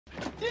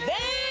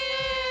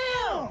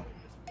Damn!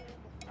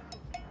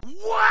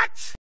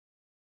 What?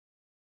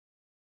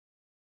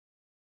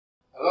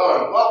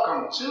 Hello and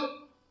welcome to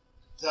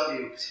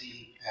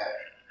WTF.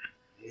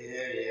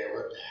 Yeah,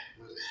 we're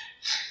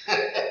back.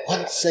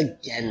 Once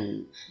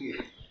again.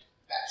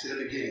 Back to the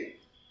beginning.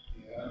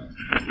 Yeah.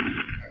 Like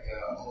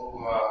an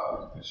old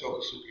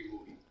Shokasuki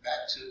movie.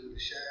 Back to the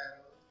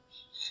shadows.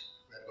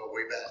 Gotta go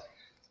way back.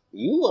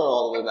 You went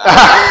all the way back.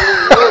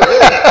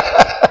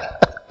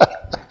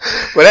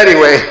 But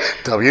anyway,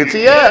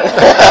 WTF.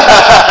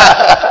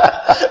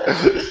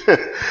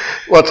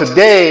 Well,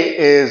 today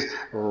is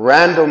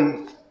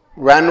random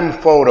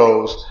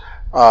photos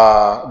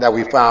that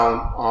we found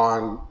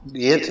on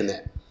the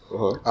internet.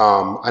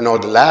 I know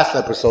the last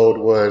episode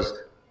was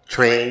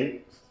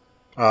train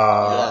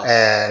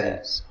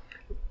and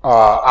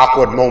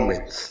awkward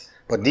moments,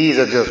 but these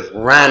are just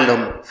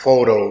random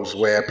photos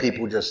where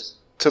people just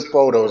took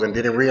photos and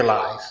didn't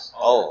realize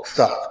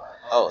stuff.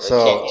 Oh,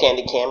 the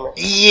candy camera?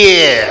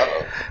 Yeah.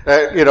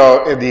 You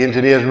know, if the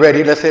engineer's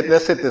ready, let's hit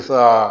this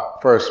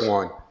first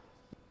one.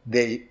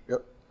 Wait.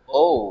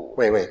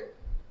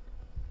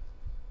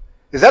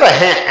 Is that a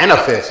hand and a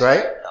fist,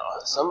 right?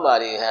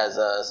 Somebody has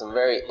some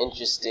very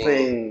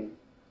interesting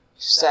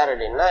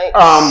Saturday nights.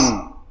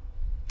 I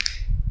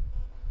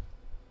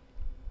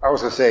was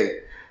gonna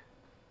say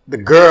the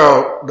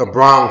girl, the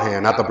brown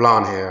hair, not the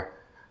blonde hair.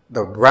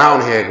 The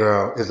brown hair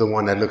girl is the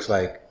one that looks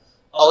like.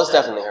 Oh, it's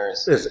definitely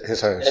hers.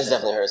 It's hers. It's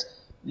definitely hers.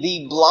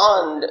 The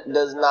blonde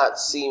does not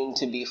seem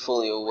to be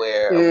fully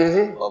aware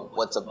of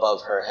what's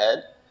above her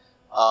head.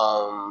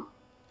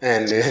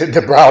 And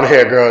the brown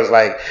hair girl is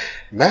like,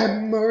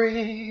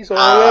 memories all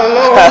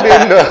alone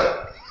in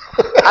the...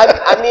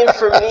 I mean,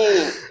 for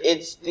me,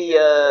 it's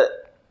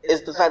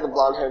the fact the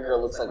blonde hair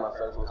girl looks like my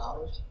friend from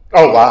college.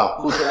 Oh, wow.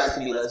 Who turned out to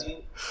be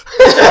lesbian.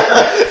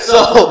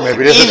 So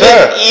maybe this is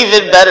her.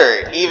 Even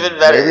better.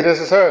 Maybe this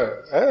is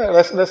her.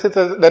 Let's hit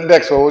the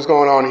next one. What's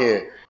going on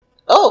here?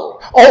 Oh.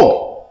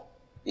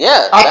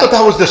 Yeah. I thought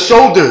that was the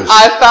shoulders.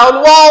 I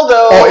found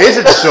Waldo. Oh, is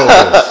it the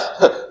shoulders?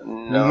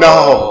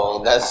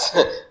 No.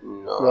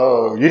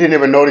 No, you didn't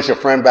even notice your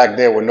friend back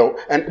there with no.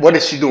 And what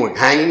is she doing?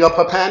 Hanging up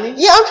her panties?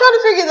 Yeah, I'm trying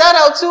to figure that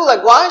out too.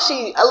 Like, why is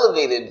she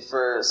elevated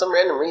for some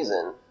random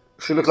reason?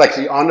 She looks like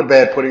she's on the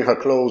bed putting her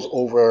clothes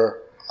over.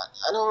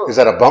 I don't. Is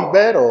that a bunk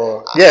bed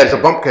or? Yeah, it's a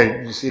bump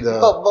bed. You see the.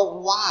 But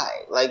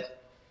why? Like,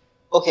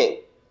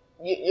 okay,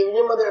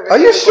 your mother. Are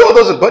you sure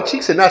those are butt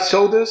cheeks and not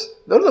shoulders?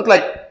 They look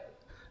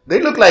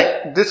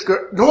like this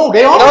girl. No,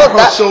 they are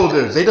her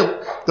shoulders. They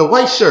the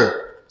white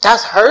shirt.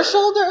 That's her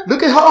shoulder.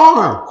 Look at her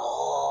arm.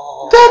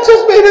 That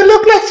just made it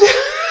look like she...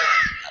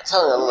 I'm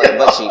telling you, I look like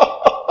butt cheek.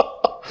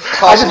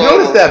 I just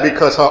noticed that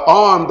because her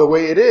arm, the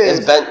way it is...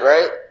 It's bent,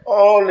 right?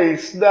 Holy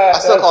snap. I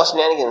still call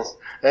shenanigans.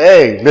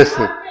 Hey,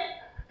 listen.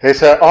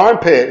 It's her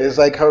armpit. It's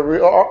like her...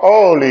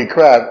 Holy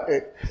crap.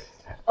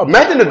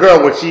 Imagine the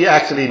girl when she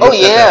actually looked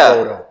at that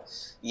photo.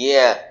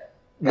 Yeah.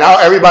 Now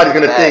everybody's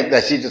going to think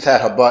that she just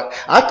had her butt.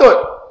 I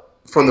thought,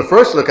 from the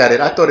first look at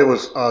it, I thought it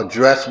was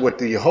dressed with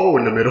the hole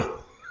in the middle.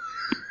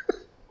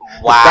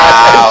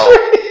 Wow.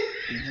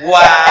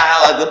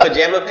 Wow, the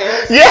pajama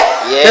pants? Yeah.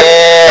 Yeah.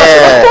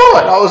 That's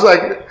what I thought. I was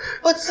like...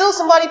 But still,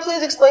 somebody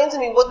please explain to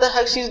me what the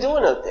heck she's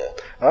doing up there.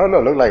 I don't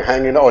know. Look like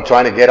hanging or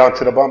trying to get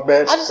onto the bunk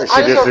bed. She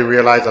just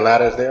realized the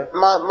ladder's there.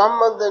 My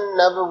mother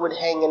never would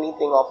hang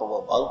anything off of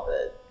a bunk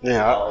bed.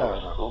 Yeah, I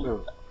don't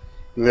know.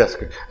 That's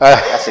good.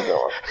 That's a good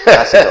one.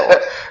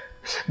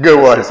 Good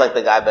one. It's like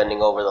the guy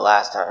bending over the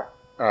last time.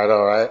 I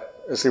know, right?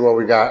 Let's see what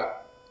we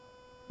got.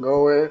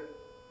 Go with.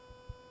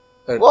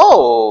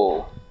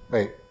 Whoa.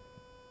 Wait.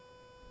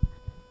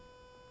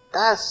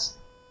 That's...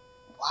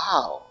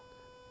 Wow.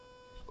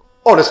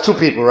 Oh, there's two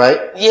people, right?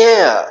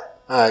 Yeah.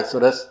 All right, so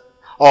that's...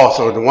 Oh,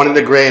 so the one in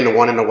the gray and the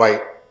one in the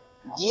white.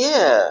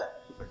 Yeah.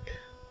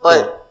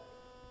 But...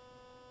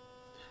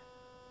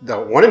 The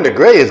one in the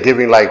gray is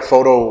giving, like,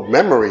 photo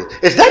memories.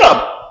 Is that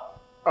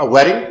a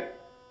wedding?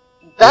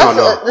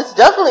 That's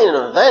definitely an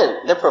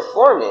event. They're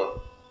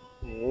performing.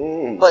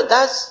 But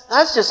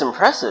that's just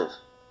impressive.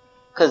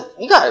 Because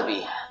you got to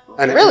be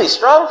really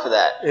strong for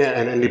that. Yeah,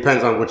 and it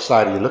depends on which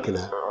side you're looking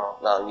at.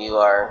 No, you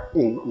are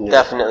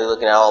definitely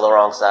looking at all the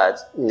wrong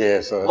sides.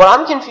 Yeah, so... What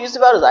I'm confused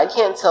about is I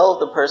can't tell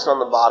if the person on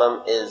the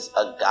bottom is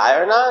a guy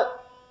or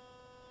not.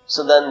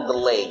 So then the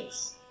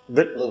legs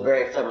look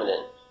very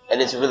feminine.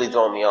 And it's really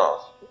throwing me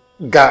off.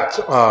 Got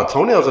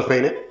toenails are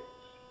painted.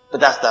 But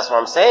that's what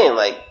I'm saying.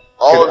 Like,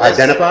 all of this...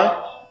 Identify?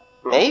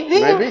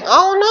 Maybe. I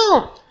don't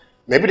know.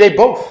 Maybe they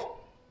both.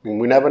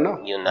 We never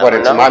know. You never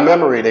know. To my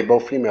memory, they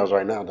both females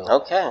right now, though.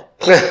 Okay.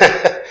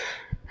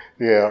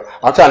 Yeah.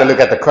 I'm trying to look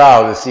at the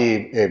crowd and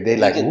see if they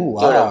like, ooh,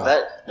 wow.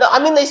 No, I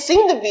mean, they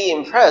seem to be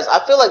impressed.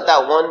 I feel like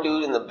that one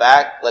dude in the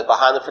back, like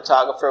behind the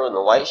photographer in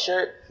the white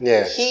shirt,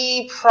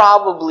 he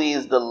probably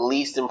is the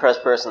least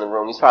impressed person in the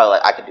room. He's probably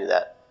like, I could do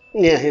that.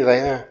 Yeah, he's like,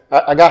 yeah,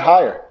 I got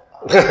higher.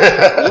 You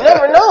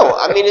never know.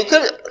 I mean, it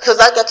could, because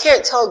I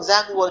can't tell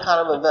exactly what kind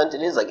of event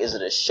it is. Like, is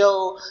it a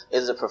show?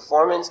 Is it a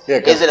performance?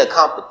 Yeah, is it a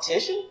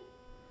competition?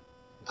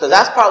 Because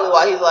that's probably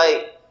why he's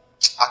like,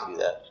 I can do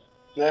that.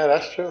 Yeah,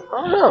 that's true.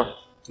 I don't know.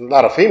 A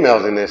lot of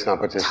females in this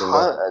competition.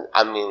 Though.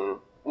 I mean,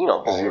 you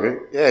know.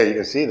 You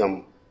can see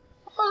them.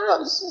 I don't know.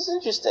 This is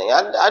interesting.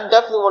 I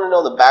definitely want to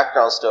know the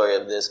background story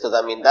of this because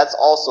I mean that's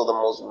also the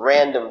most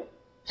random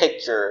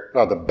picture.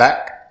 Oh, the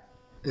back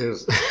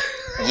is.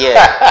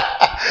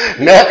 Yeah.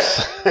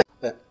 Next.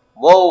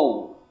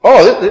 Whoa.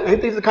 Oh,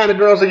 these are the kind of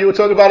girls that you were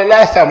talking about it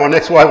last time on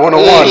XY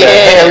 101. Yeah.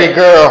 That hairy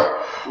girl.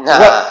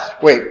 Nah.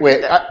 What?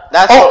 Wait.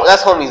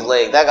 That's homie's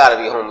leg. That gotta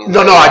be homie's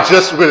leg. No, I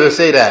just was gonna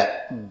say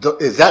that.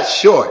 Is that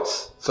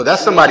shorts? So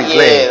that's somebody's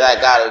leg. Yeah,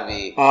 that gotta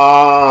be.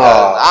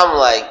 Oh. I'm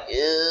like,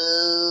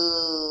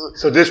 ew.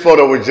 So this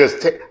photo was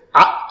just.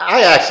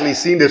 I actually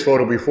seen this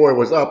photo before it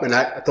was up, and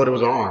I thought it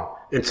was an arm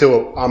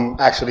until I'm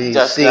actually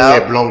just seeing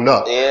it blown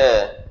up.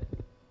 Yeah.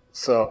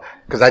 So,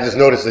 because I just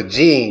noticed the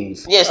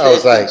jeans. Yes,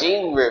 it's the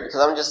jean rip.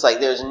 Because I'm just like,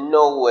 there's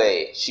no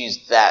way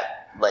she's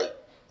that like.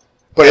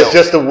 But it's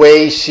just the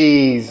way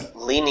she's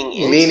leaning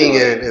in.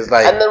 Is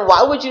like. And then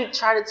why would you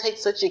try to take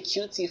such a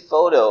cutesy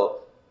photo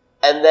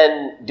and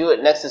then do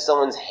it next to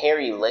someone's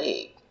hairy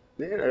leg?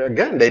 Yeah,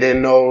 again, they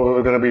didn't know it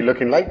was going to be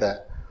looking like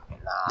that.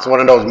 It's one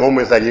of those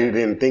moments that you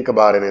didn't think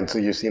about it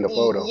until you seen the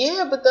photo.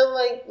 Yeah, but then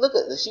like, look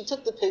at this. She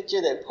took the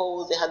picture, they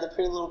posed, they had the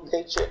pretty little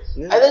picture,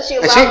 and then she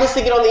allowed this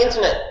to get on the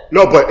internet.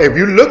 No, but if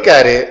you look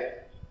at it,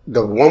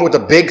 the one with the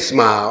big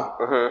smile,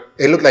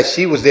 it looked like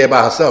she was there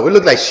by herself. It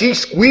looked like she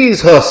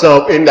squeezed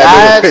herself in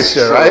that little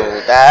picture,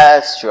 right?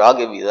 That's true. I'll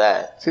give you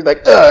that. She's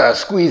like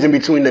squeezing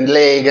between the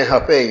leg and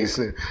her face.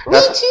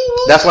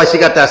 That's why she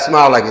got that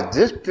smile. Like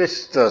this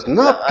bitch does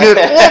not get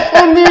off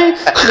on me.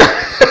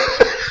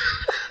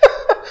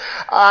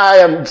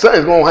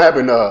 Something's gonna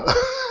happen to her.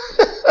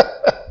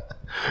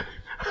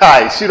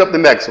 All right, shoot up the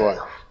next one.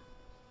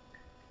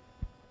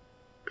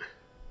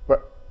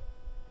 What?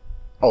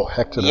 Oh,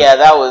 heck to that. Yeah,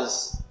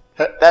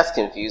 that's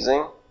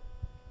confusing.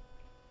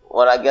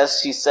 Well, I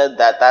guess she said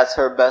that's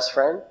her best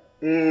friend?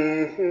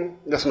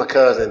 Mm-hmm. That's my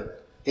cousin.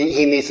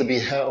 He needs to be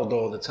held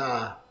all the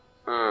time.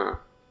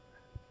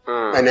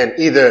 And then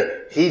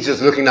either he's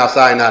just looking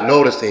outside not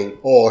noticing,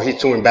 or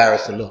he's too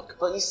embarrassed to look.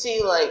 But you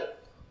see, like,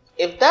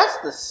 if that's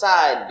the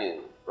side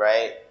dude,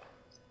 right?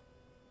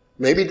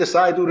 Maybe the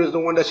side dude is the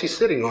one that she's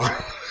sitting on.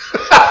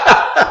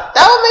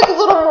 That would make a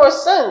little more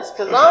sense,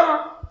 because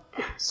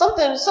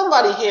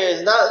somebody here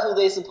is not who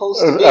they're supposed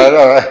to be. I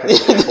know,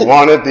 right?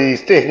 One of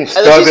these things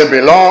doesn't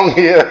belong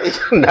here.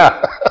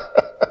 Nah.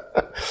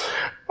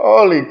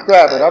 Holy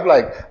crap. And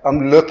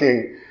I'm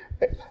looking.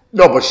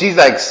 No, but she's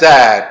like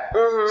sad.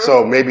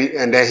 So maybe,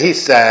 and then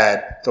he's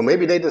sad. So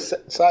maybe they the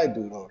side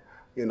dude.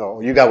 You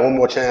know, you got one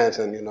more chance,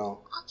 and you know.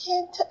 I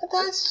can't tell.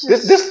 That's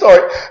just this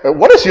story.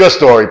 What is your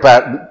story,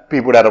 Pat?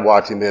 People that are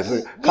watching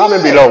this,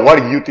 comment below. What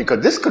do you think?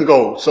 Because this could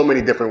go so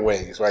many different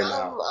ways right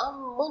now.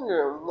 I'm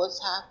wondering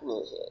what's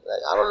happening here.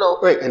 Like, I don't know.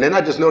 Wait, and then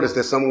I just noticed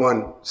there's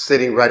someone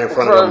sitting right in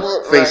front of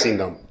them, facing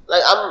them.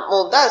 Like,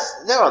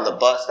 they're on the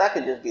bus. That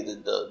could just be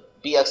the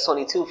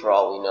BX-22 for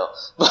all we know.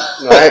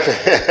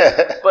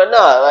 But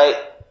no, like,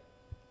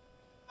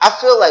 I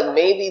feel like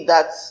maybe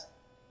that's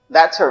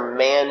her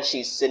man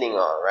she's sitting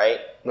on, right?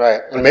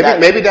 Right. And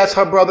maybe that's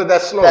her brother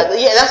that's slow. That's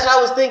what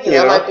I was thinking.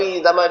 That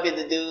might be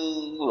the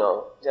dude, you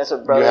know, that's her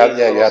brother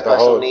with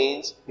special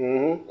needs.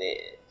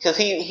 Because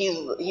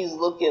he's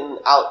looking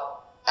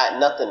out at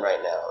nothing right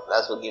now.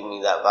 That's what giving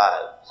me that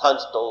vibe.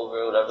 Hunched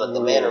over, whatever, like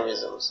the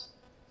mannerisms.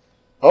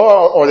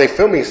 Or they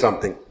filming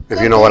something,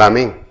 if you know what I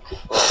mean.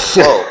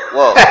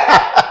 Whoa.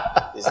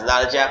 This is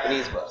not a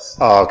Japanese bus.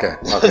 Oh, okay.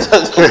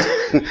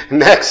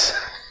 Next.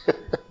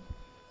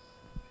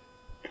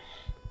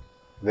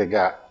 They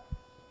got.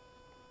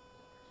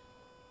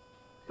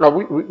 No,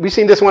 we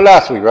seen this one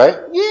last week, right?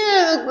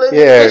 Yeah.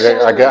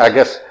 I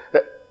guess.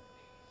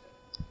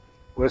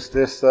 What's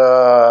this?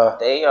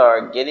 They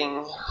are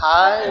getting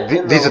high.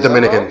 These are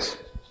Dominicans.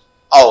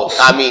 Oh,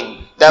 I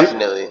mean,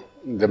 definitely.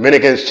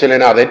 Dominicans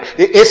chilling out.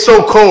 It's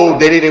so cold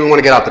they didn't even want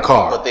to get out the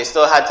car. But they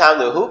still had time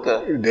to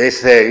hookah. They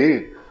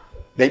say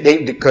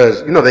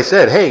because they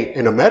said, hey,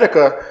 in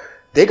America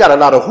they got a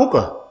lot of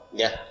hookah.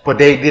 Yeah. But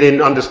they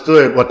didn't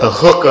understood what the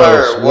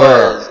hookers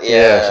were.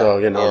 Yeah. So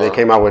they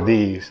came out with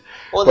these.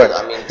 Well, but,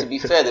 I mean, to be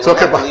fair, they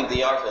wouldn't believe the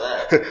yard for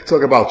that.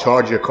 Talk about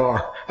charge your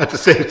car at the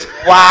same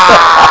time.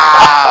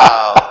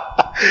 Wow.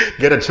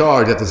 Get a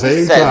charge at the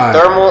same time.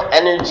 Thermal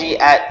energy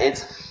at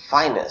its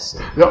finest.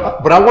 No,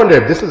 but I wonder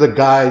if this is a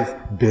guy's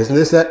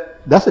business.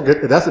 That's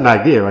an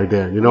idea right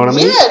there. You know what I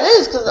mean? Yeah, it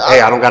is.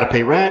 Hey, I don't got to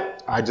pay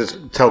rent. I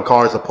just tell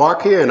cars to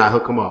park here and I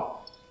hook them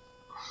up.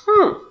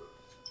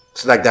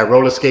 It's like that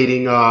roller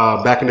skating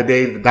back in the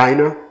days, the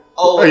diner.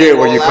 Oh yeah,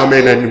 where you come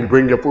in and you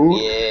bring your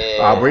food.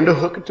 Yeah. I'll bring the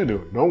hooker to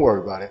do. Don't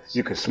worry about it.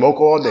 You can smoke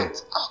all day.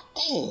 Oh,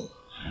 dang.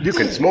 You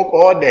can smoke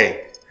all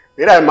day.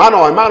 Mira,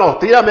 hermano,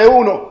 tírame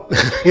uno.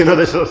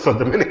 There's some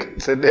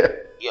Dominicans in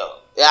there. Yo.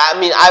 Yeah, I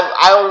mean,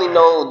 I only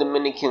know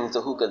Dominicans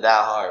to hookah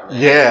that hard,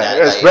 man.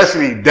 Yeah,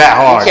 especially that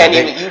hard.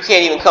 You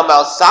can't even come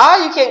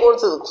outside. You can't go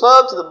to the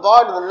club, to the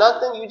bar, to the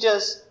nothing. You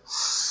just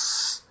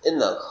in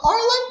the car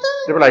like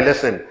that? They were like,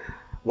 listen,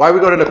 why we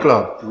go to the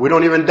club? We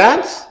don't even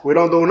dance. We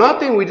don't do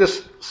nothing. We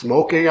just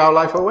smoking our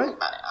life away.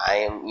 I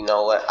You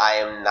know what? I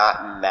am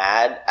not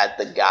mad at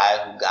the guy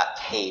who got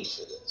paid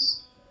for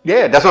this.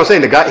 Yeah, that's what I'm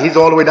saying. The guy, he's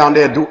all the way down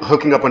there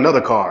hooking up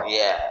another car.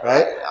 Yeah,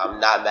 right. I'm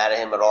not mad at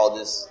him at all.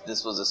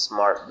 This was a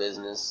smart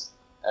business.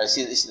 I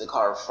see the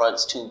car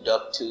front's tubed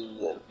up too.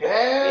 And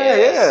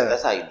yeah.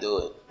 That's how you do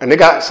it. And they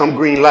got some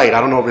green light.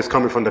 I don't know if it's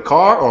coming from the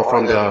car or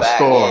from the back,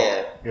 store.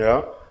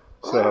 Yeah.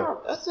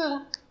 So that's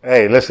a.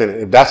 Hey, listen,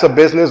 if that's a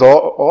business,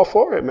 all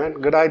for it, man.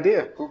 Good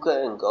idea.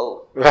 Hooker and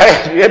go.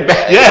 Right? Yeah,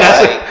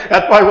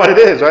 that's probably what it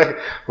is, right?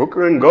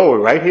 Hooker and go,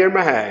 right here in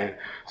my hand.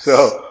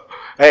 So,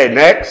 hey,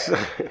 next.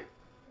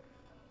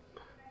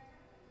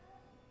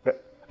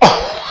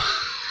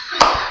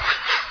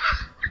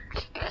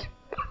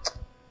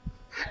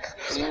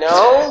 You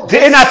know?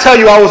 Didn't I tell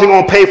you I wasn't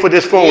going to pay for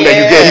this phone that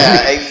you gave me?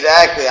 Yeah,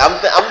 exactly. I'm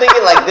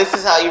thinking like this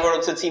is how you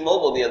wrote to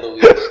T-Mobile the other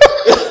week.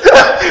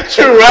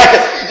 True,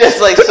 right?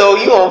 Just like, so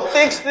you going to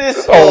fix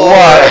this? Oh,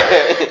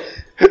 what?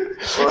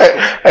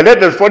 And then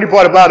the funny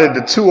part about it,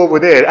 the two over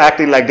there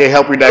acting like they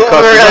helping that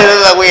customer.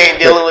 Like we ain't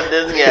dealing with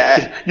this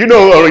guy. You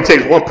know it only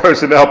takes one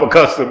person to help a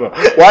customer.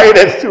 Why are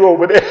there two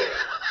over there?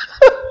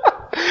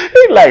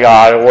 He's like,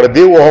 I don't want to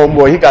deal with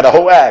homeboy. He got a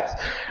whole axe.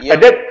 Yep.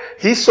 And then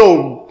he's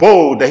so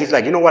bold that he's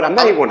like, you know what? I'm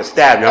not even going to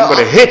stab you. I'm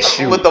going to hit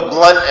you. With the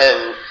blunt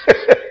end.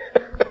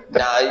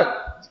 Nah,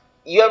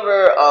 you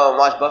ever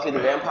watch Buffy the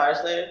Vampire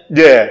Slayer?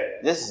 Yeah.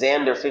 This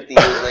Xander 50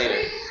 years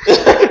later.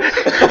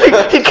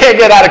 he can't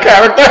get out of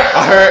character.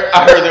 I heard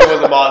there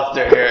was a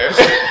monster here.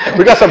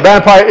 We got some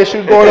vampire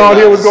issues going on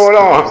here. What's going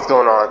on? What's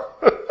going on?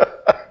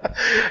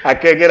 I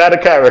can't get out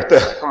of character.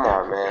 Come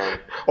on, man.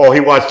 Oh,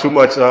 he watched too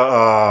much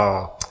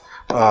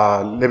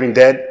Living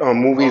Dead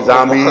movies,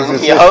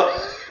 zombies. Yup.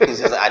 He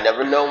says, I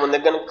never know when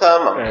they're gonna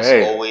come. I'm just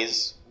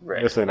always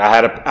ready. Listen, I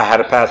had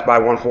to pass by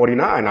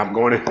 149. I'm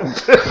going in.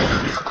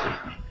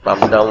 I'm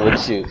done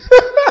with you.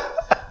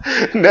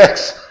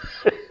 Next.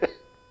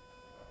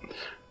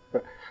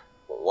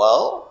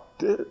 Well,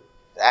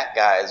 that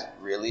guy's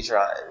really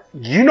trying.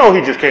 You know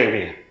he just came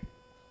here.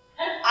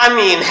 I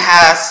mean,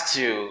 has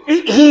to.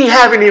 He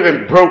haven't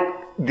even broke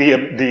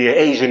the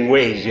Asian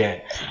ways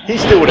yet.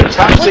 He's still with a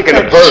chopstick and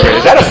a burger.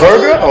 Is that a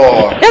burger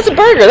or? That's a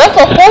burger. That's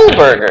a whole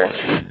burger.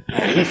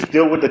 And he's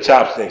still with the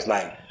chopsticks.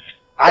 Like,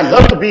 I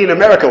love to be in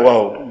America.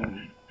 Well,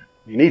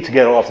 you need to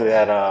get off of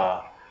that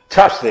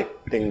chopstick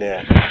thing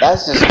there.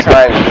 That's just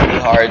trying really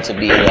hard to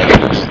be like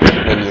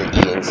when you're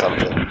eating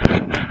something.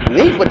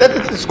 Neat, but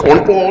that's just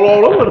going for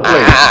all over the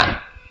place.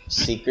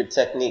 Secret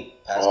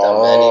technique passed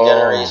down many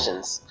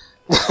generations.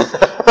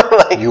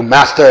 Like, if you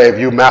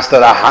master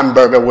the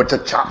hamburger with the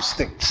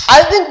chopsticks.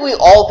 I think we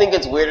all think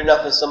it's weird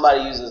enough if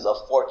somebody uses a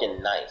fork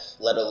and knife,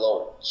 let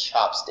alone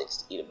chopsticks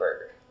to eat a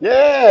burger.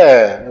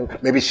 Yeah,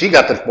 maybe she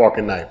got the fork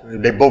and knife.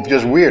 They both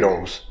just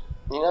weirdos.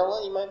 You know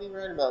what? You might be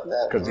right about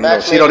that.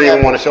 Because she don't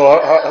even want to show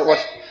her what.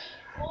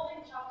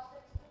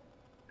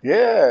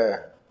 Yeah.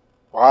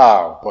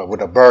 Wow, but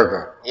with a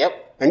burger.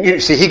 Yep. And you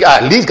see, he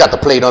at least got the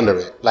plate under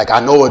it. Like,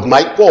 I know it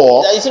might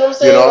fall. You see what I'm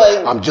saying? You know,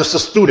 like, I'm just a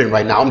student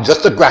right now. I'm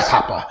just a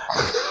grasshopper.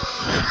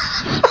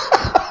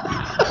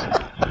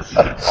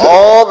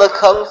 All the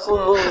kung fu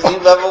movies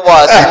you've ever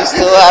watched, you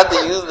still have to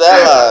use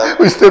that line.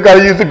 We still got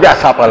to use the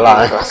grasshopper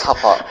line.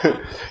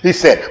 Grasshopper. He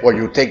said, well,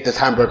 you take this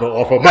hamburger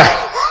off of my...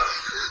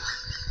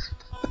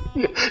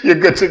 You're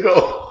good to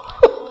go.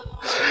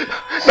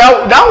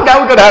 Now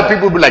we're going to have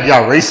people be like,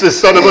 y'all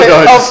racist son of a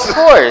gun. Of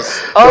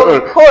course.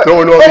 But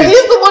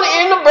he's the one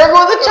eating the burger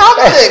with a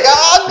chopstick.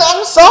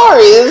 I'm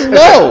sorry. It's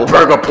no.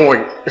 Burger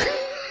point.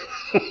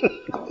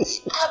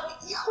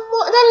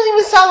 That doesn't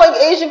even sound like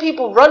Asian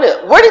people run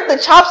it. Where did the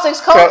chopsticks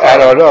come from? I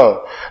don't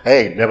know.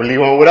 Hey, never leave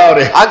one without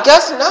it. I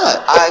guess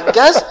not.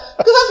 Because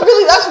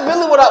that's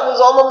really what was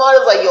on my mind.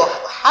 Is like, yo,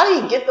 how do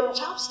you get them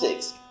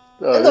chopsticks?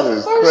 In the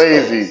first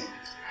place?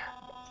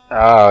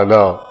 I don't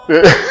know.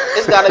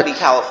 It's got to be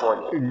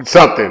California.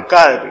 Something.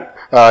 Got to be.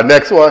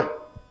 Next one.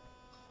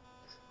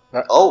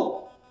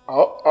 Well,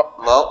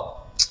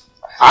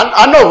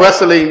 I know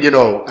wrestling,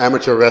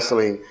 amateur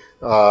wrestling.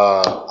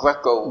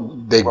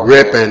 They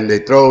grip and they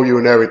throw you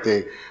and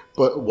everything.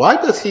 But why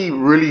does he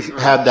really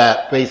have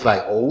that face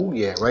like, oh,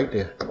 yeah, right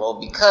there? Well,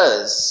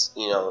 because,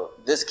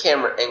 this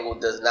camera angle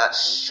does not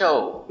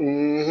show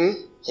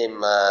him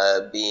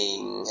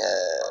being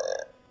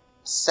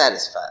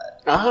satisfied.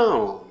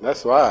 Oh,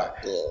 that's why.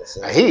 Yeah,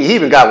 so he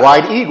even got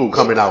Wide Eagle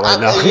coming out right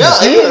now.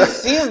 Yeah,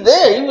 he's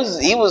there.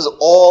 He was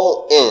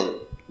all in.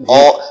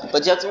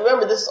 But you have to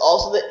remember, this is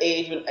also the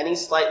age when any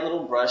slight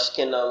little brush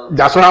can.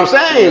 That's what I'm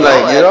saying.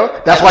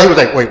 That's why he was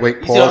like,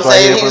 wait, pause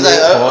right here for a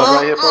minute. Pause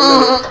right here for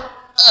a minute.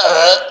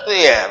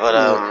 Yeah, but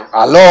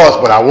I lost,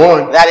 but I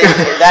won.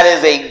 That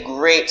is a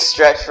great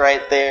stretch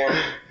right there.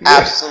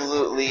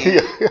 Absolutely.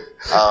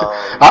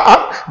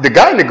 The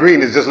guy in the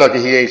green is just lucky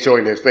he ain't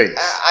showing his face.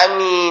 I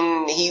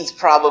mean, he's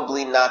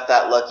probably not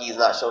that lucky. He's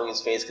not showing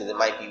his face because it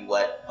might be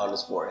wet on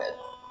his forehead.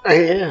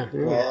 Yeah.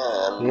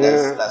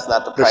 That's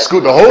not the price.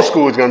 The whole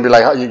school is gonna be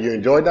like, you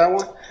enjoyed that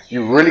one?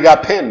 You really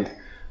got pinned.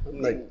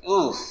 I'm like,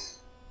 oof.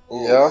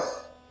 Yeah.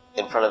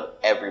 In front of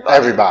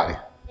everybody.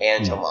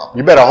 and your mom.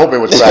 You better hope it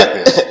was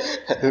practice.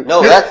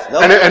 No, that's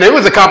no. And it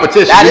was a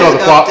competition. That you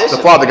know,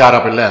 the father got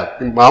up and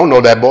left. I don't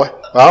know that boy.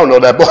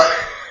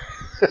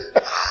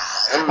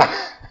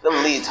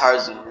 Them lead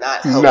tires do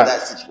not help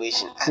that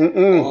situation at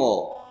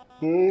all.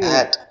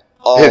 At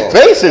all. His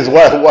face is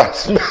what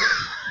was.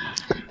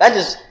 That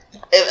just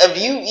if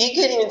you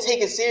can't even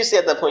take it seriously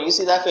at that point. You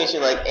see that face,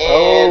 you're like,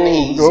 and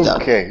he's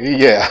done. Okay,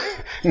 yeah.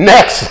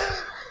 Next.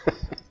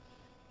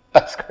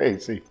 That's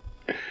crazy.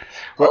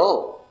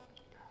 All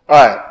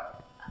right.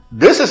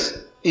 This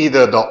is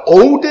either the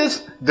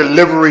oldest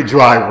delivery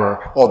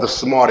driver or the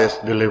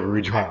smartest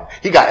delivery driver.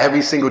 He got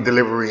every single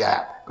delivery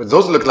app because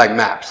those look like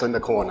maps in the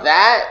corner.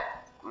 That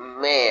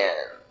man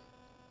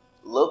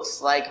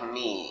looks like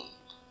me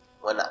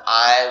when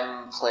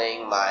I'm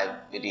playing my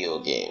video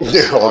games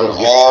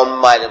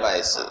on my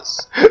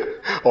devices.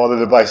 All the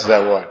devices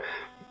at once.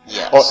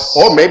 Yes.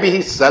 Or maybe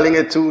he's selling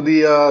it to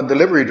the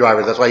delivery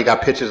drivers. That's why he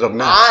got pictures of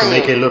maps to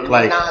make it look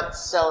like. Not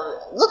selling.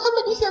 Look how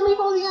many. You see how many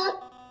phones he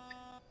got?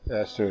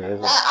 That's true.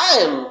 I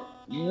am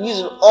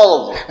using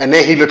all of them. And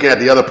then he looking at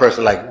the other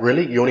person like,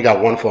 really? You only got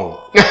one phone?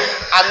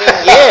 I mean,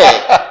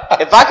 yeah.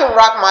 If I can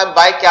rock my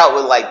bike out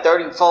with like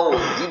 30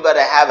 phones, you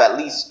better have at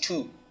least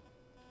 2.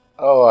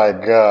 Oh my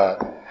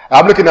God.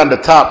 I'm looking on the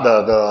top,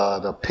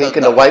 the pink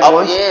and the white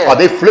ones. Yeah. Are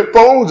they flip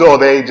phones or are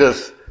they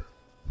just?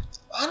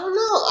 I don't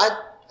know.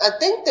 I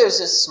think there's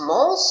just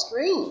small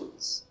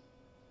screens.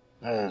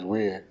 That is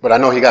weird. But I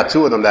know he got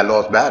 2 of them that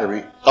lost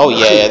battery. Oh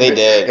yeah, they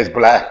did. It's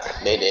black.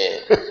 They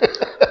did.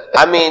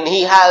 I mean,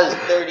 he has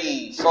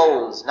 30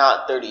 phones,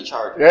 not 30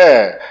 chargers.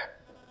 Yeah.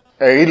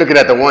 Hey, he's looking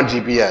at the 1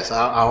 GPS.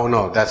 I don't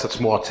know. That's a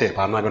small tip.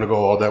 I'm not gonna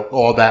go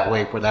all that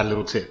way for that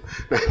little tip.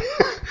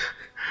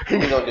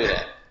 We don't do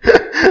that.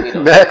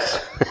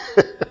 Next.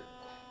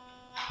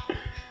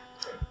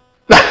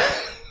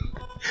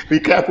 Be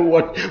careful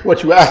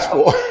what you ask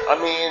for. I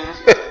mean,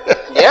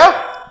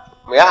 yeah.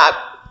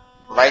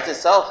 Writes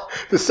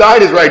itself. The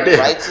sign is right there.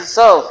 Writes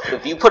itself.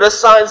 If you put a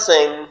sign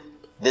saying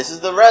this is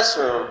the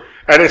restroom,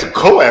 and it's a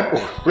co-op.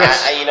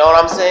 You know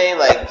what I'm saying?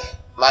 Like,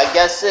 my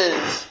guess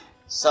is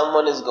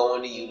someone is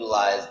going to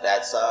utilize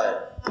that sign.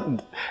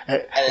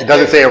 It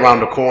doesn't say around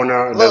the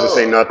corner. It doesn't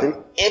say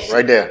nothing.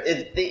 Right there.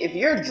 If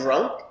you're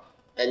drunk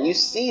and you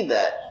see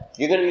that,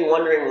 you're going to be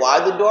wondering why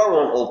the door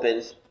won't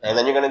open, and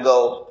then you're going to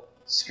go,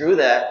 screw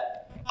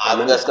that.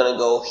 I'm just going to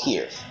go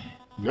here.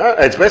 Yeah,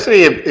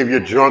 especially if you're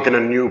drunk in a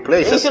new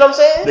place. You see what I'm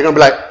saying? They're going to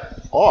be like,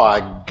 oh,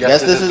 I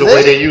guess this is the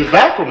way they use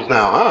bathrooms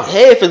now, huh?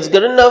 Hey, if it's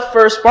good enough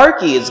for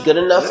Sparky, it's good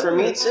enough for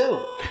me too.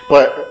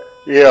 But,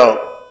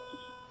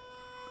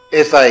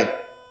 it's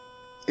like,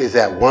 is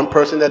that one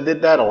person that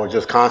did that or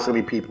just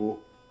constantly people?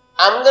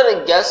 I'm going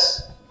to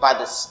guess by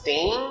the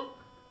stain,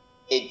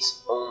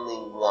 it's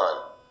only one.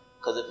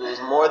 Because if it was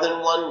more than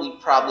one, we'd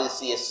probably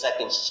see a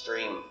second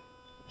stream.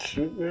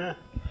 Yeah.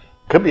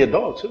 Could be a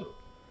dog too.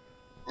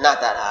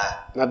 Not that high.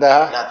 Not that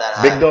high? Not that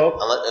high. Big dog?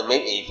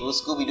 Maybe if it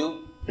was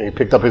Scooby-Doo. And he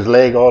picked up his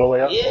leg all the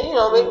way up? Yeah,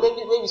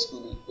 maybe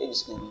Scooby. Maybe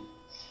Scooby.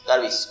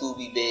 Gotta be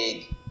Scooby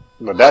big.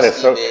 But that is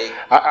so.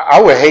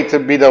 I would hate to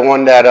be the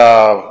one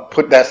that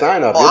put that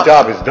sign up. Your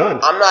job is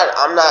done. I'm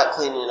not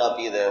cleaning it up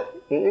either.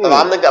 If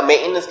I'm the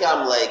maintenance guy,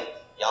 I'm like,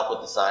 y'all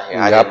put the sign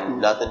here. I got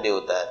nothing to do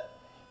with that.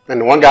 And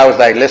the one guy was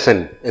like,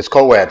 listen, it's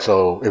co-ed,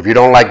 so if you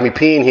don't like me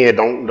peeing here,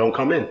 don't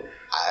come in.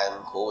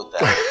 I'm cool with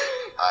that.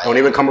 Don't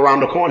even come around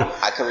the corner.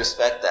 I can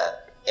respect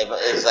that. If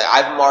it's like,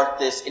 I've marked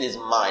this, it is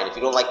mine. If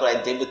you don't like what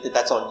I did with it,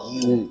 that's on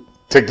you.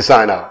 Take the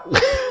sign out.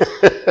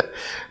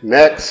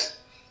 Next.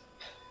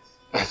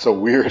 That's so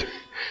weird.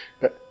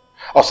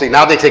 Oh, see,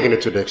 now they're taking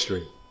it to the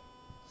extreme.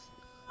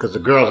 Because the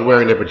girl's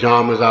wearing their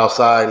pajamas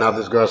outside. Now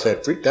this girl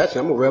said, freak that shit,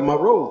 I'm going to wear my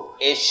robe.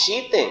 If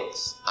she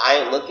thinks I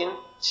ain't looking,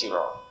 she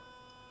wrong.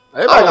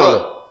 Everybody gonna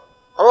look.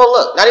 I won't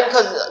look. Not even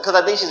because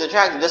I think she's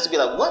attractive, just to be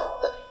like,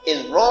 what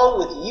is wrong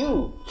with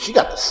you? She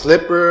got the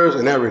slippers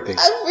and everything.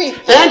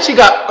 Everything. And she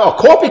got a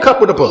coffee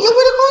cup with a book. Yeah,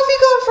 where the coffee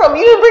come from?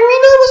 You didn't bring me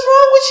none. What's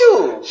wrong with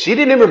you? She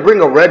didn't even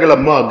bring a regular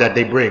mug that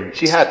they bring.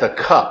 She had the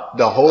cup,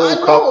 the whole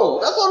cup. I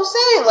know. That's what I'm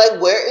saying.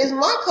 Like, where is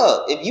my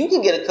cup? If you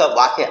can get a cup,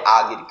 why can't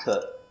I get a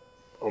cup?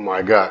 Oh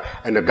my God.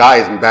 And the guy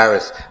is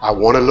embarrassed. I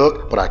want to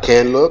look, but I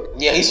can't look.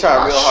 Yeah, he's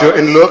trying real hard.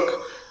 Shouldn't look.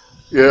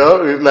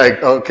 It's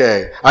like,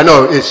 okay. I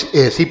know.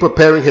 Is he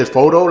preparing his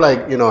photo,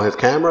 like, his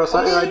camera or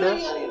something like that?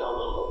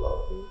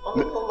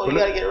 You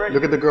gotta get ready.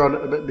 Look at the girl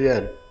at the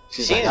end.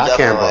 She's like, I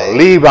can't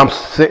believe I'm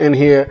sitting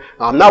here.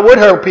 I'm not with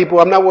her, people.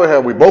 I'm not with her.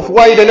 We both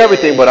white and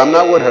everything, but I'm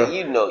not with her.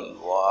 You know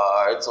you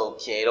are. It's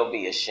okay. Don't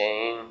be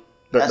ashamed.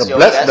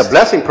 The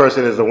blessing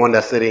person is the one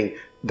that's sitting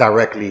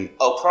directly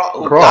across.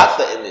 Who got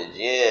the image,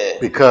 yeah.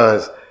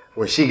 Because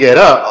when she get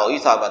up. Oh, you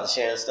talking about the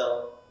Sharon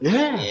Stone?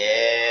 Yeah.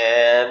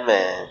 Yeah,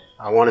 man.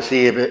 I want to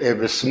see if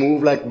it's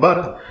smooth like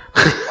butter.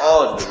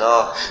 Oh,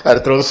 no. I had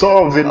to throw the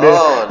songs in there.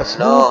 Oh, no.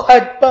 Smooth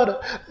like butter.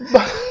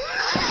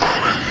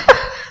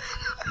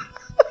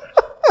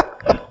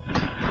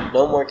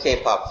 No more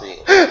K-pop for you.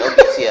 No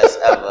BTS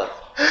ever.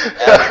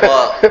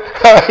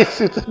 All right,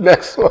 see the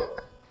next one.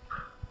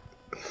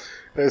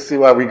 Let's see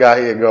what we got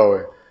here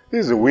going.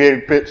 These are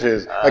weird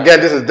pictures.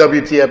 Again, this is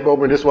WTF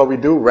Moment. This is what we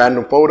do.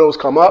 Random photos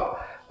come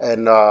up,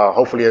 and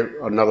hopefully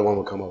another one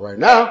will come up right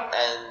now.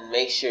 And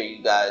make sure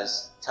you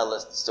guys tell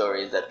us the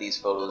stories that these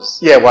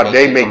photos. Yeah, what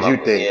they make you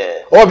think.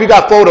 Yeah. Or if you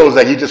got photos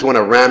that you just want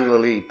to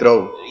randomly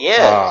throw.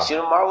 Yeah, shoot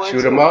them our way.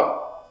 Shoot them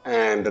up,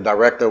 and the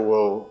director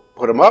will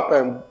put them up,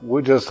 and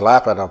we'll just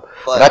laugh at them.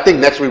 But I think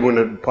next week we're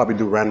going to probably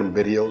do random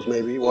videos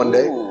maybe one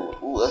day. Ooh,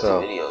 let's do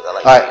videos. I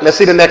like all right, let's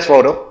see the next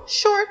photo.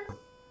 Short.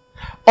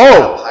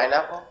 Oh.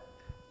 Pineapple?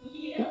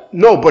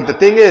 No, but the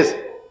thing is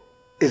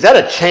that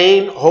a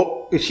chain?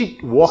 Is she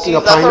walking a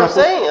pineapple? That's what I'm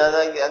saying.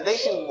 I think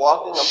she's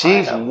walking a pineapple.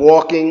 She's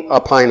walking a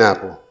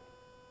pineapple.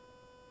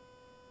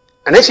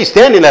 And then she's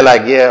standing there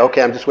like, yeah,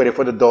 okay, I'm just waiting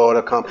for the door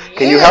to come.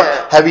 Can you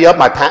heavy up?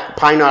 My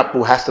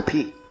pineapple has to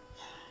pee.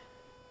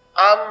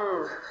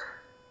 I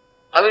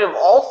mean, of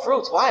all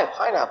fruits, why a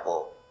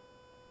pineapple?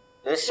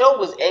 The show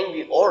was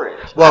Angry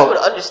Orange. Well, I would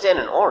understand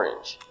an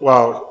orange.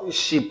 Well,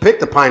 she picked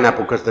the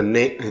pineapple because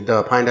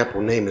the pineapple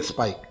name is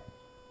Spike.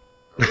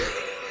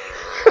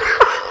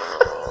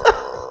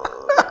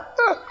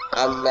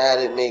 I'm mad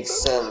it makes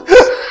sense.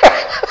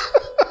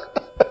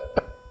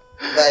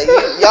 Like,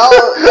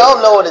 y'all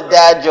know what a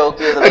dad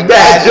joke is. I mean,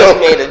 dad just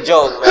made a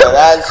joke, man.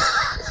 That's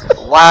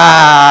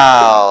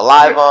wow.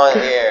 Live on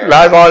air.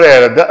 Live on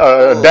air.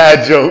 A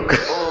dad joke.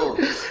 Ooh.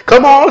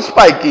 Come on,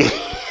 Spikey.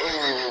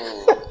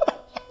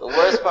 The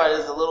worst part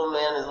is the little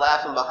man is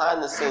laughing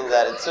behind the scenes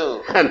at it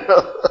too. I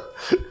know.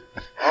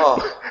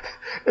 Oh.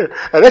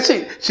 And then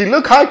she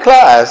look high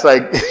class,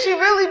 like she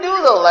really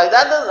do though. Like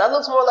that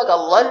looks more like a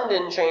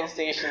London train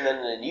station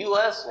than the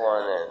U.S.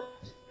 one. And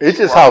it's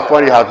just how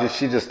funny how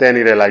she's just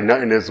standing there like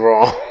nothing is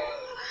wrong.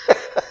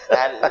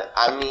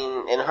 I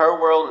mean, in her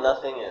world,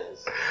 nothing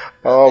is.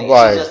 Oh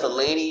boy! She's just a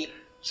lady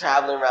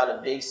traveling around a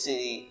big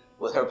city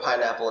with her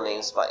pineapple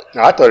named Spike.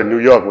 I thought New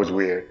York was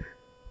weird.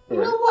 You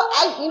know what?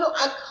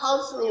 I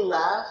constantly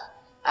laugh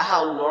at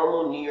how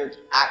normal New York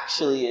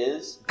actually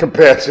is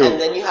compared to. And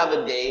then you have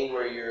a day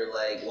where you're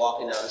like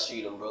walking down the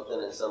street in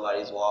Brooklyn and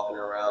somebody's walking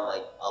around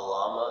like a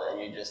llama,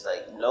 and you're just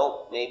like,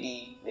 nope,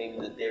 maybe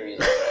the theory is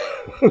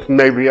right.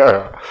 Maybe.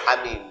 I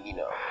mean,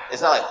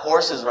 it's not like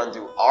horses run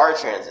through our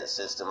transit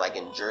system like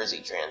in Jersey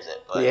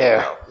Transit, but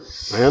yeah,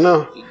 I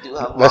know. We do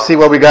have. Let's see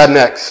what we got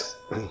next.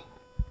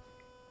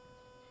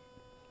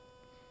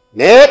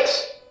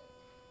 Next.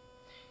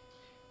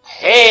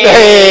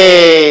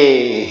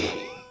 Hey.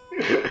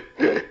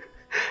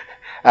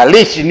 At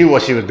least she knew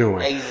what she was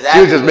doing. Exactly. She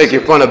was just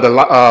making fun of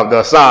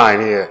the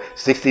sign here.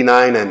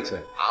 69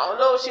 enter. I don't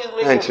know if she was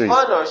making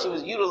fun or she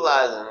was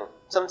utilizing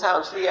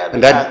sometimes free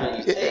advertisement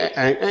you take.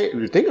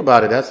 And you think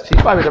about it, she's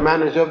probably the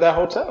manager of that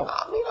hotel.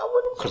 I mean, I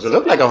wouldn't. Because it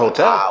looked like a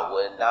hotel. I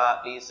would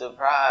not be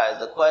surprised.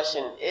 The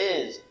question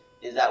is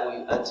that will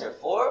you enter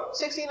for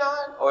 69,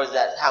 or is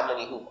that how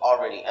many who've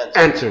already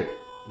entered?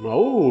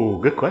 Oh,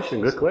 good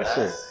question. Good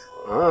question.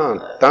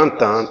 Dun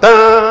dun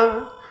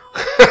dun.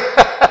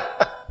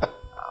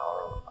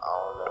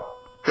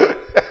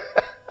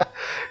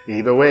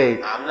 Either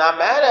way, I'm not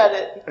mad at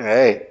it.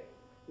 Hey,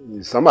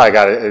 somebody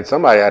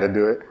had to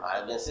do it. Might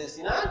have been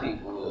 69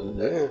 people.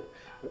 Yeah.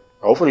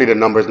 Hopefully the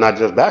number's not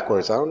just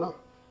backwards. I don't know.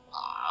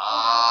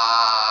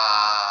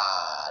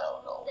 I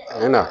don't know.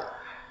 I know.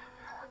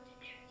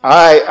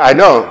 I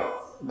know.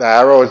 The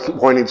arrow is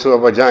pointing to a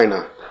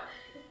vagina.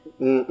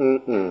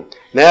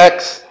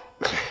 Next.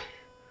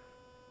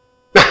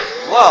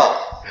 Well,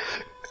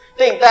 I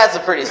think that's a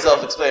pretty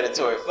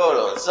self-explanatory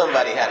photo, and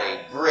somebody had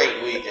a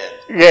great weekend.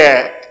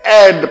 Yeah,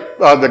 and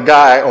the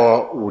guy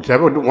or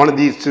whichever one of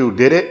these two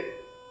did it,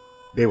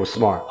 they were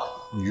smart.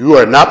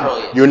 You're not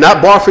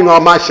barfing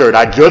on my shirt.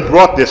 I just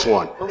brought this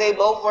one. They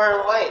both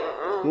wearing white.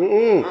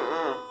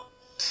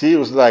 She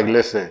was like,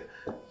 listen,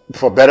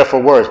 for better for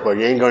worse, but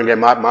you ain't gonna get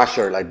my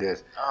shirt like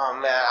this. Oh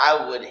man,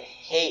 I would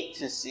hate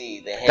to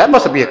see the. That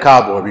must be a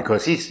cowboy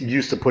because he's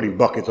used to putting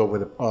buckets over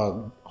the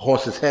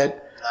horse's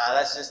head. Nah,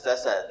 that's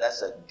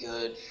a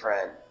good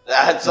friend.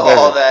 That's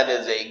all that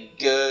is, a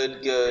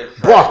good friend.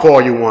 Barf all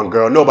you want,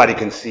 girl. Nobody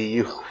can see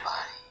you.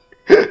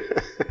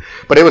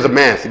 But it was a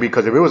man, see,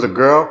 because if it was a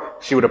girl,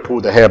 she would have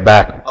pulled the hair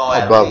back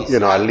above,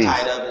 at least.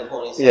 Tied up in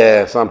ponytail.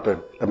 Yeah,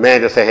 something. The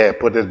man just said, "Hey,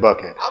 put this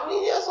bucket." I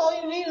mean, that's all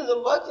you need is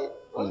a bucket.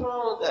 What's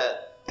wrong with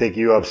that? Take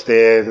you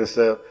upstairs and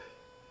stuff.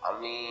 I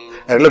mean,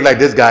 and it looked like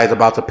this guy is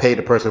about to pay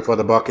the person for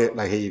the bucket.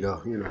 Like, here you go,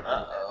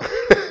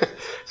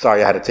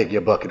 Sorry, I had to take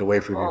your bucket away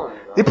from you. No.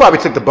 He probably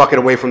took the bucket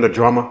away from the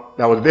drummer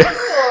that was there.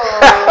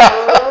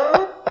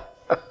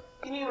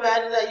 Can you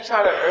imagine that you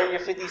try to earn your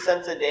 50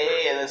 cents a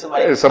day and then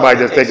somebody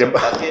just takes your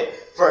bucket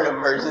for an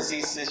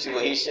emergency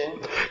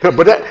situation?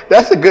 But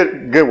that's a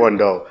good one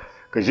though,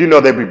 because they'd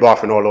be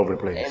barfing all over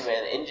the place. Hey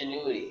man,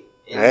 ingenuity.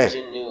 Hey,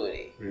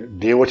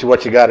 deal with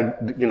what you got to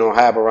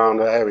have around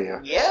the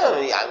area. Yeah,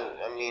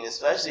 I mean,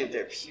 especially if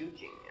they're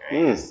puking,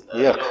 right?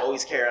 You don't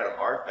always carry out a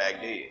barf bag,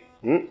 do you?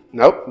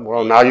 Nope.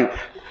 Well, now you.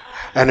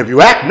 And if you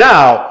act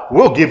now,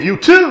 we'll give you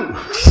 2.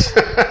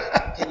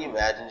 Can you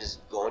imagine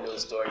just going to a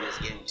store and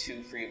just getting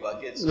 2 free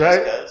buckets just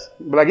right? because?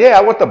 But like, yeah,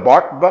 I want the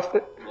bark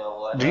bucket. You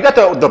know what? Do you got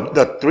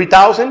the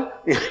 3,000?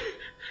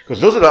 Because Because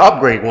those are the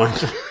upgrade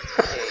ones.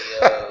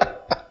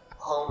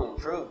 Home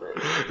improvement.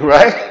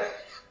 Right?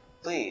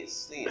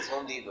 Please,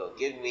 Home Depot,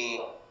 give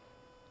me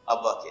a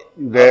bucket.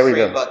 There we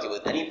go. A free bucket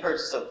with any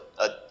purchase of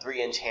a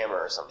 3-inch hammer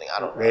or something. I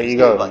don't know. There you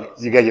go.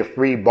 You get your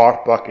free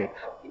barf bucket.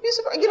 You'd be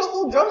surprised. Get a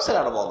whole drum set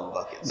out of all them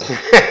buckets.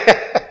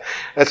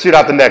 Let's shoot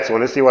out the next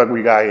one. Let's see what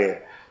we got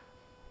here.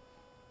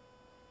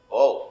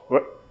 Oh.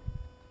 What?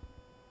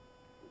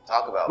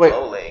 Talk about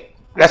low leg.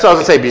 That's what I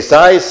was going to say.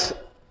 Besides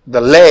the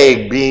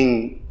leg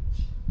being,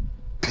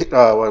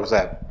 what was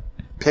that?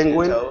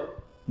 Penguin?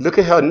 Look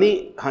at her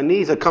knee. Her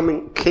knees are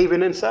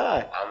caving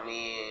inside. I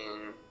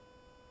mean,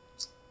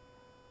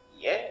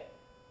 yeah.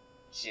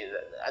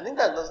 I think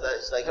that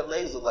looks like her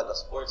legs look like a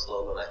sports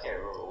logo, and I can't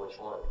remember which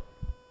one.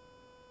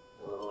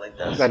 Like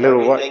that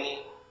little what?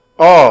 Thingy.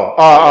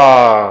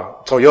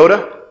 Oh,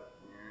 Toyota?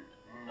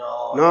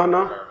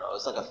 No.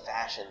 It's like a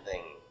fashion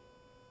thing.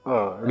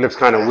 Oh, it looks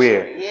kind of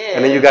weird. Yeah.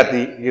 And then you got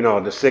the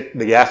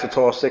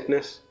acetol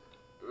sickness.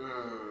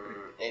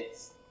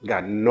 It's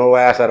got no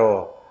ass at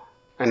all.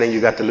 And then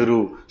you got the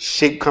little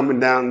shape coming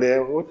down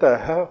there. What the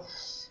hell?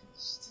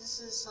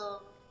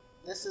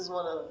 This is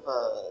one of.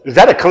 Is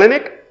that a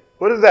clinic?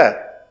 What is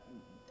that?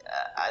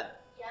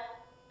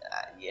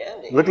 Yeah.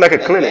 Look like a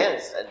clinic.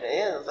 Advanced.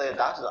 It's like a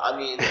doctor. I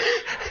mean, you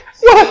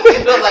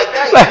feel like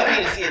that. You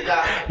need to see a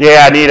doctor.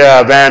 Yeah, I need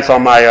advance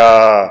on my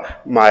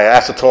my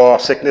acetol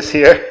sickness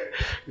here.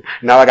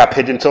 Now I got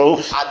pigeon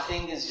toes. I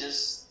think it's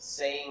just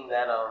saying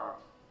that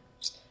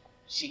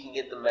she can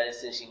get the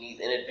medicine she needs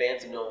in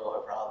advance of knowing what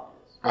her problem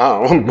is.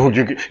 Oh,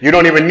 you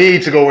don't even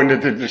need to go in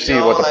to see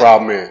what the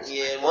problem is.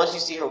 Yeah, once you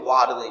see her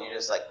waddling, you're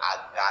just like, I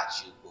got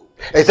you, boo.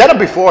 Is that a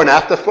before and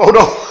after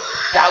photo?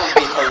 That would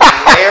be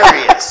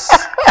hilarious.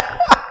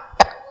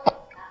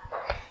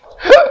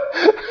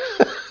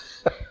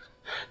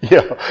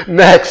 Yo,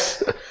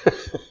 next.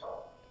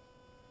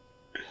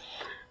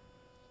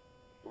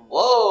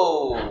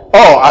 Whoa.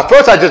 Oh, at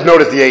first I just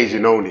noticed the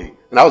Asian only.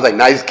 And I was like,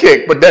 nice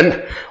kick. But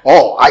then,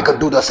 I could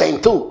do the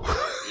same too.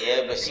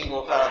 Yeah, but she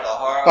gonna find out the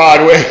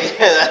hard way.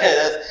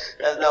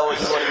 That's not what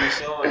you want to be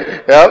showing.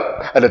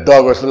 Yep. And the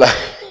dog was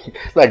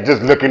like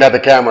just looking at the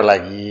camera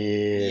like,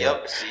 yeah.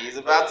 Yep, she's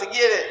about to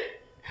get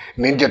it.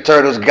 Ninja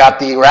Turtles got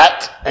the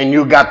rat and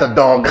you got the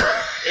dog.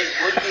 It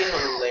would be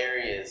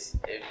hilarious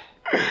if...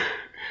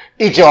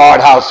 Eat your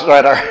hard house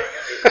sweater.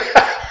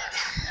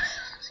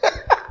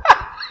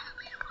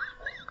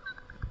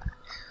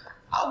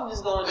 I'm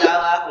just going to die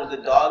laughing if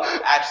the dog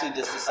actually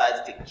just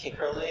decides to kick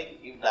her leg.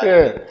 Even not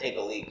even take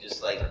a leak,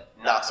 just like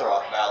knocks her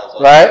off balance.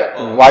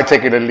 Right? Why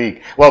take it a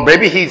leak? Well,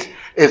 maybe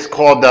it's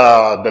called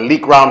the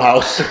leak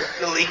roundhouse.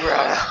 The leak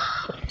roundhouse.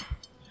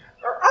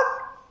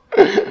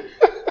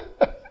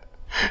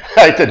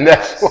 Right, the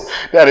next one.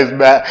 That is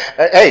bad.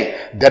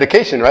 Hey,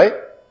 dedication, right?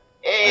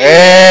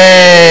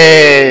 Hey!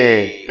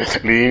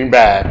 Lean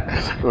back.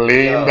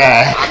 Lean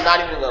back. I'm not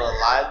even going to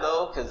lie,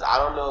 though, because I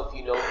don't know if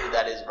you know who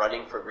that is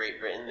running for Great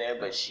Britain there,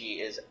 but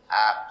she is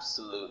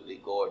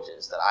absolutely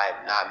gorgeous. That I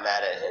am not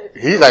mad at him.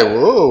 He's like,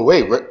 whoa,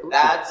 wait.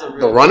 That's a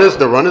real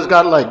the runners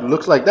got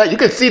looks like that. You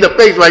can see the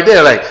face right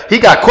there. Like, he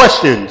got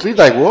questions. He's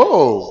like,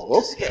 whoa,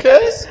 okay.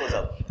 This was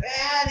a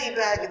baddie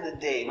back in the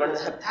day. Running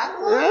the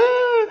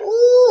heptathlon.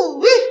 Ooh,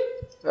 wee.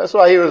 That's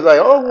why he was like,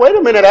 oh, wait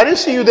a minute. I didn't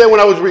see you there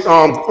when I was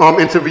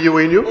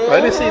interviewing you.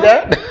 I didn't see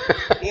that.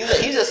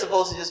 He's just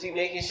supposed to just be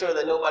making sure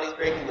that nobody's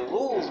breaking the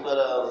rules, but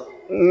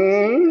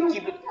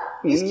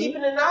he's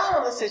keeping an eye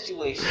on the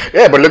situation.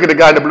 Yeah, but look at the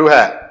guy in the blue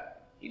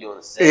hat. He's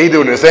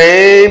doing the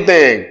same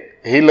thing.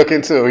 He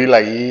looking too. He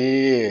like,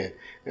 yeah.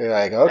 You're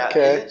like, okay.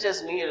 Now, is it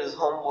just me or does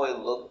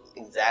homeboy look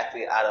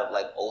exactly out of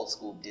like old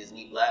school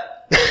Disney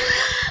black?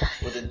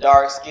 With the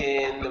dark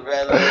skin, the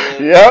red lips,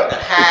 the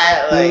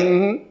hat, like.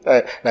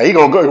 Now he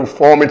gonna go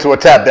form into a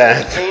tap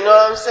dance. You know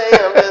what I'm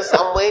saying?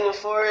 I'm waiting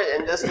for it,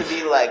 and just to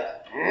be like,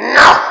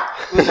 no,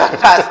 we got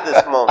past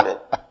this moment.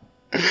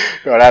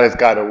 No, that is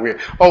kind of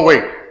weird. Oh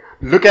wait,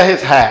 look at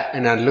his hat,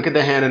 and then look at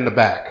the hand in the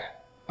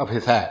back of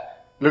his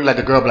hat. Look like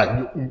the girl,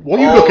 like, what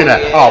are you looking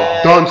at? Yeah,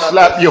 oh, done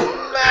slap you.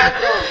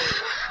 Smack him.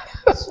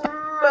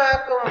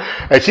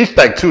 And she's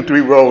like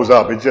 2-3 rows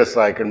up. It's just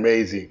like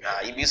amazing. Nah,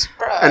 you'd be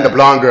surprised. And the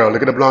blonde girl,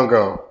 look at the blonde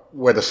girl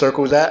where the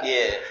circle's at.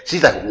 Yeah.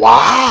 She's like,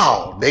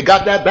 wow, they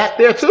got that back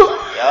there too.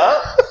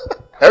 Yeah.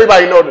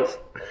 Everybody noticed.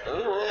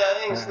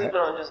 I ain't sleeping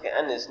on this guy.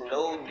 And there's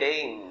no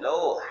day,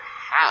 no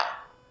how.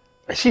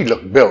 And she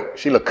looked built.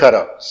 She looked cut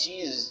up. She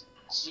is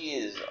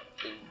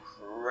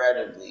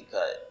incredibly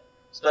cut.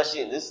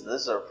 Especially this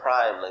is her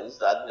prime. Like this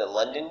is, I think, the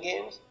London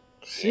games.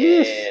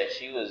 Jeez. Yeah,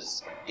 she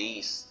was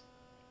beast.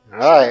 All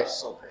right.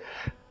 So pretty.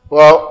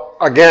 Well,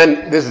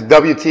 again, this is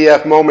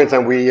WTF Moments,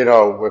 and we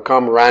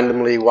come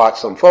randomly watch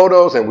some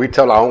photos, and we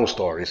tell our own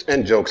stories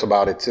and jokes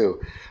about it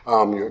too.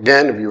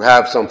 Again, if you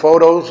have some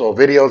photos or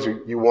videos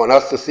you want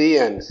us to see,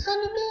 and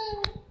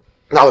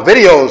now the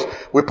videos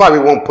we probably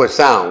won't put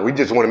sound. We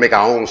just want to make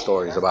our own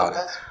stories about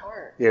it.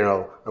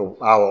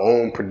 Our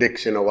own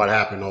prediction of what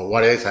happened or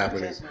what is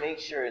happening. Just make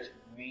sure it's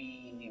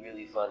really,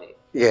 really funny.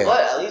 Yeah.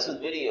 But at least with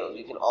videos,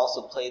 you can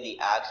also play the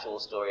actual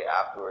story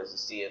afterwards to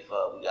see if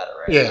we got it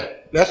right. Yeah,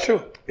 that's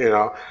true. You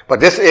know, but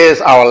this is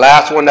our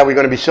last one that we're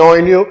going to be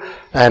showing you,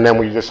 and then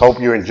we just hope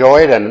you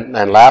enjoy it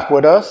and laugh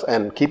with us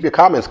and keep your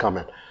comments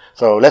coming.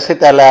 So let's hit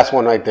that last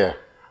one right there.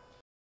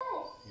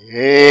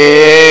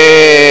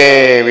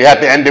 Hey, we have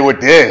to end it with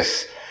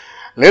this.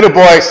 Little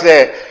boy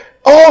said,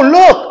 "Oh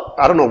look,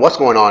 I don't know what's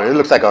going on. It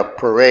looks like a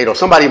parade or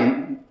somebody."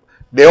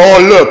 They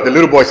all look. The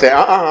little boy said,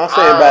 I'm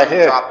staying back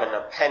here. Dropping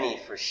a penny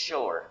for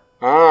sure.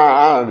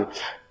 And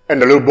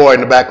the little boy in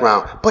the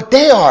background. But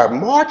they are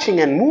marching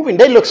and moving.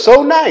 They look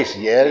so nice.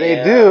 Yeah,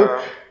 they do.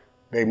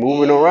 They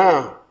moving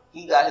around.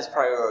 He got his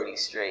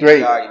priorities straight.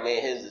 He already made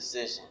his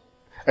decision.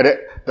 And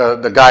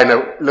the guy,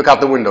 look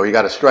out the window. He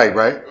got a stripe,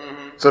 right?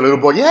 Mm-hmm. So the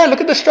little boy, yeah,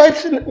 look at the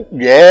stripes.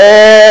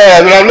 Yeah,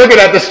 I'm looking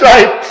at the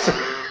stripes.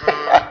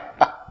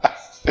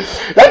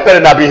 That better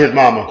not be his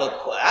mama.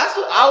 That's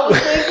what I was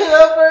thinking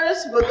at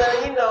first, but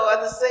then, you know,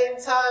 at the same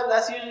time,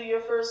 that's usually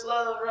your first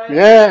love, right?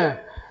 Yeah.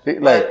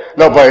 But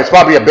it's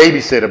probably a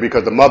babysitter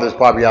because the mother's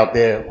probably out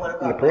there in the parade. What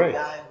about the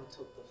guy who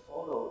took the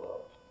photo,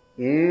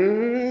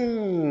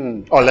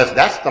 though? Oh,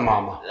 that's the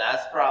mama.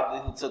 That's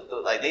probably who took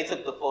they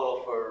took the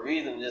photo for a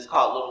reason, just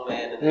caught little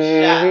man in the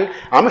shot.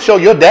 I'm going to show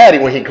your daddy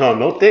when he comes,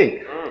 don't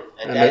think.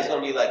 And daddy's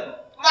going to be like,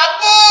 my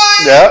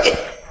boy! Yeah.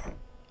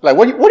 Like,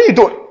 what are you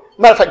doing?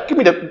 Matter of fact, give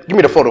me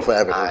the photo for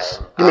evidence.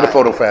 Give me the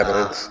photo for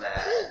evidence.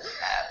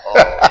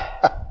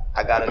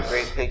 I got a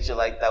great picture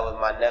like that with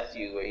my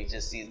nephew where he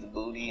just sees the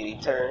booty and he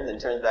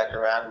turns back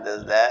around and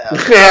does that.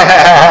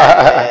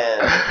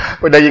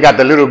 But then you got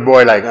the little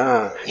boy like,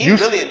 He's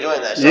really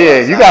enjoying that show. Yeah,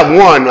 you got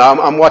one.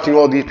 I'm watching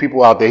all these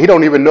people out there. He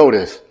don't even know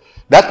this.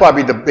 That's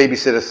probably the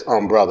babysitter's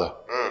brother.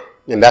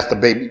 And that's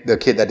the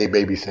kid that they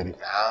babysitting.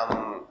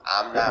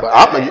 I'm not.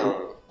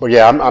 But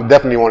yeah, I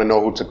definitely want to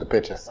know who took the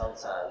picture.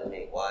 Sometimes they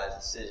make wise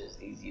decisions,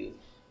 these youth.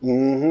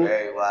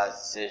 Very wise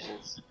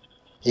decisions.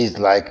 He's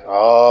like,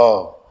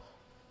 oh,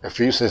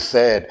 Effusis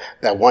said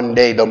that one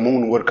day the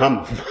moon would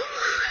come.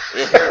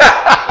 Like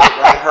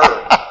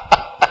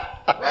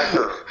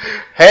her.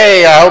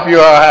 Hey, I hope you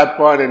all had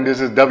fun, and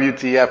this is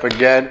WTF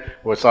again.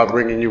 We'll start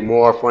bringing you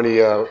more funny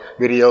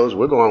videos.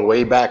 We're going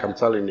way back, I'm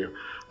telling you.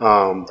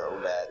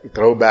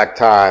 Throwback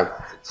time.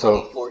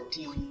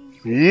 2014.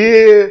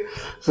 Yeah.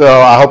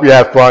 So I hope you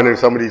have fun, and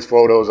some of these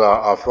photos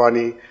are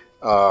funny.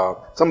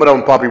 Some of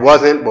them probably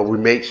wasn't, but we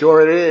made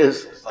sure it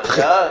is.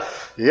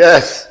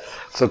 Yes.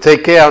 So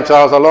take care. I'm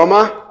Charles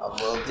Laloma. I'm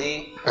Will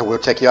D. And we'll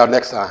check you out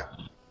next time.